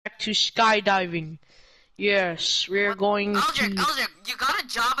to skydiving. Yes, we're going Eldric, to... Eldric, you got a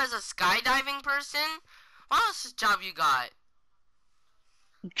job as a skydiving person? What else is job you got?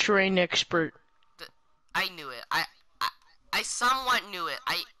 Train expert. I knew it. I somewhat knew it.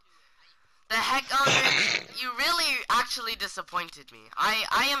 The heck, Eldric, you really actually disappointed me.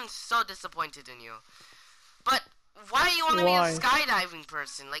 I am so disappointed in you. But why do you want to be a skydiving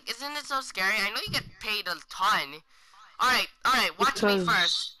person? Like, isn't it so scary? I know you get paid a ton. Alright, watch me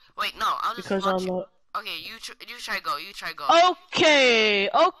first. Wait, no, I'll just watch you. Okay, you try go. Okay,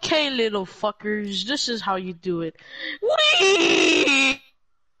 little fuckers. This is how you do it. Whee!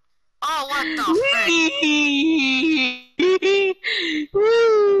 Oh, what the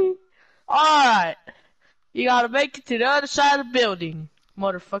frick? Alright. You gotta make it to the other side of the building,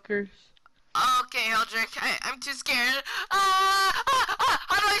 motherfuckers. Okay, Eldric, I'm too scared.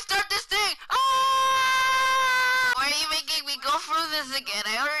 How do I start this thing? Why are you making me go through this again?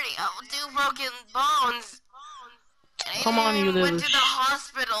 I already have 2 broken bones. Come on, you little went to the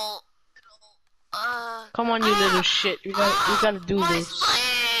hospital. Come on, you little shit. You gotta do this.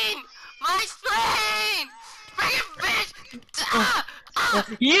 My spleen! Freaking bitch!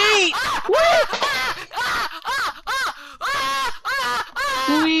 Yeet!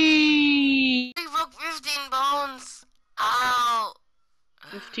 Wee! I broke 15 bones. Ow.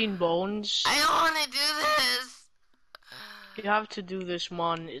 15 bones? I don't want to do this. You have to do this,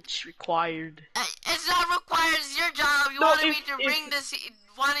 man. It's required. It's not required. It's your job. You wanted me to bring this.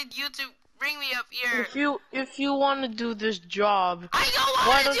 Wanted you to bring me up here. If you want to do this job, I don't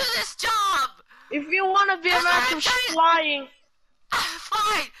want to do this job. If you want to be a master of flying,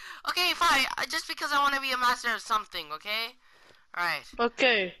 fine. Okay, fine. Just because I want to be a master of something, okay? All right.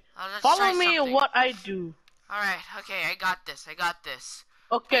 Okay. Follow me in what I do. All right. Okay, I got this.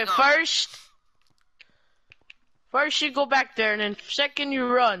 Okay, First you go back there, and then second you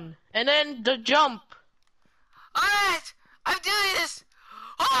run, and then the jump. Alright, I'm doing this.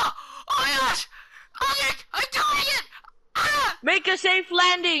 Oh my gosh, I'm doing it. Make a safe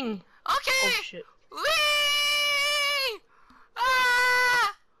landing. Okay. Oh shit. Whee!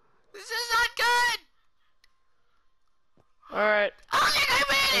 This is not good. Alright. I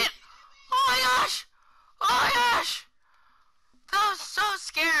made it. Oh my gosh. That was so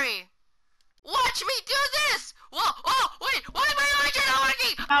scary. Watch me do this! Whoa! Oh, wait! Why am I not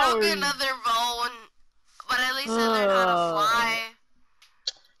working? Broke another bone, but at least I learned how to fly.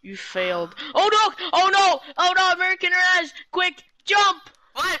 You failed. Oh no! Oh no! Oh no! American Rise! Quick, jump!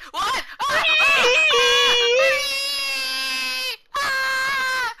 What? Where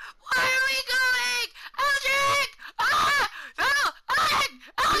are we going? Eldric! Eldric!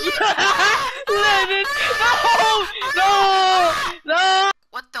 No!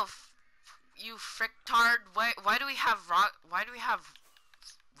 What the? You fricktard! Why do we have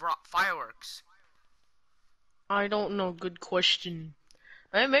fireworks? I don't know. Good question.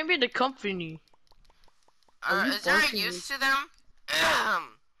 Maybe the company. Is there a use to them?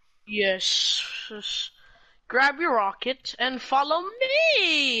 Yes. Grab your rocket and follow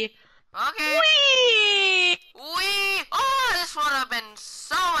me. Okay. Whee! Oh, this would have been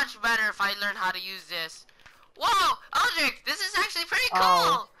so much better if I learned how to use this. Whoa, Eldric, this is actually pretty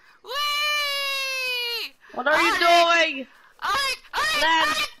cool. Whee! What are you doing?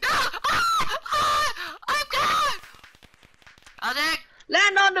 Land! No! I'm gone! Eldric!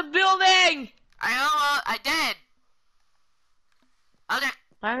 Land on the building! I did! Eldric!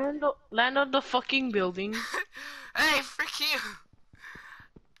 Land on the fucking building. Hey, frick you!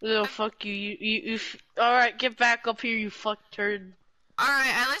 Little fuck you. Alright, get back up here, you fuck turd.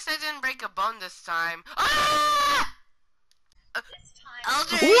 Alright, at least I didn't break a bone this time.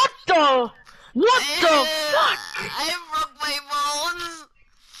 Eldric! What the fuck? I broke my bones!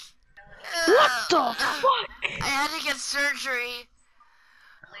 What the fuck? I had to get surgery.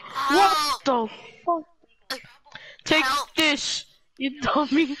 What the fuck? Take this, you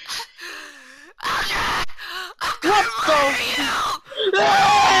dummy. Eldric! I'm What gonna murder you!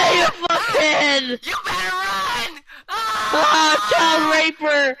 Hey, you fucking! You better run! Child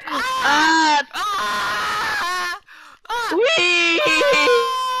raper! Wee!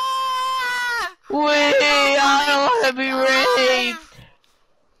 I don't want to be raped!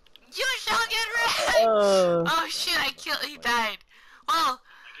 You shall get raped! Oh shit, he died. Well,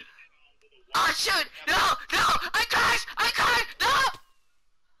 oh shoot, no, I crashed, no!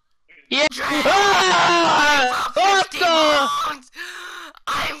 Yeah! What the?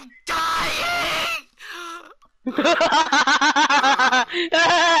 I'm dying!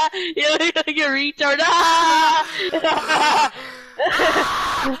 You retard! No,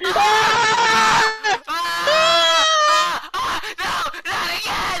 not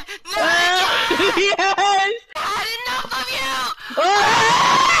again!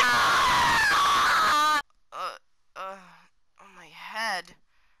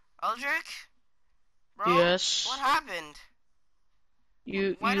 happened?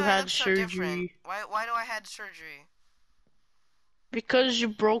 Why You do I had look so different? surgery Why do I had surgery? because you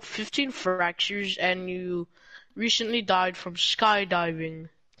broke 15 fractures and you recently died from skydiving.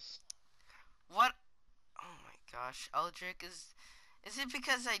 What? Oh my gosh, Eldric is it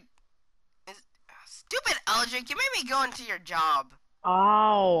because is stupid Eldric? You made me go into your job.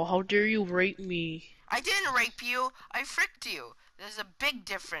 Ow, how dare you rape me? I didn't rape you. I fricked you. There's a big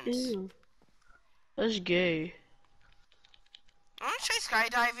difference. Ew, that's gay. Want to try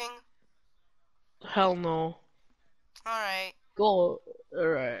skydiving? Hell no. Alright. Go.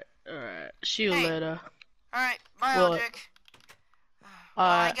 Alright, alright. See you Hey. later. Alright. Bye, What? Eldric. Well,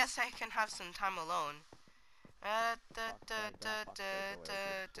 I guess I can have some time alone.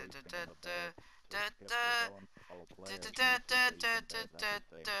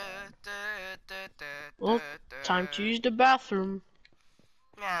 Well, time to use the bathroom.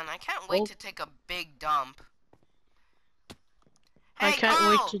 Man, I can't wait Oh, to take a big dump. I Hey, can't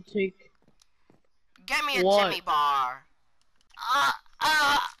wait Carl! to take. Get me a What? Jimmy bar. Uh,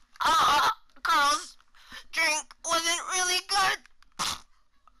 uh, Carl's drink wasn't really good.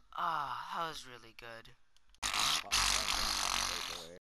 Ah, that was really good.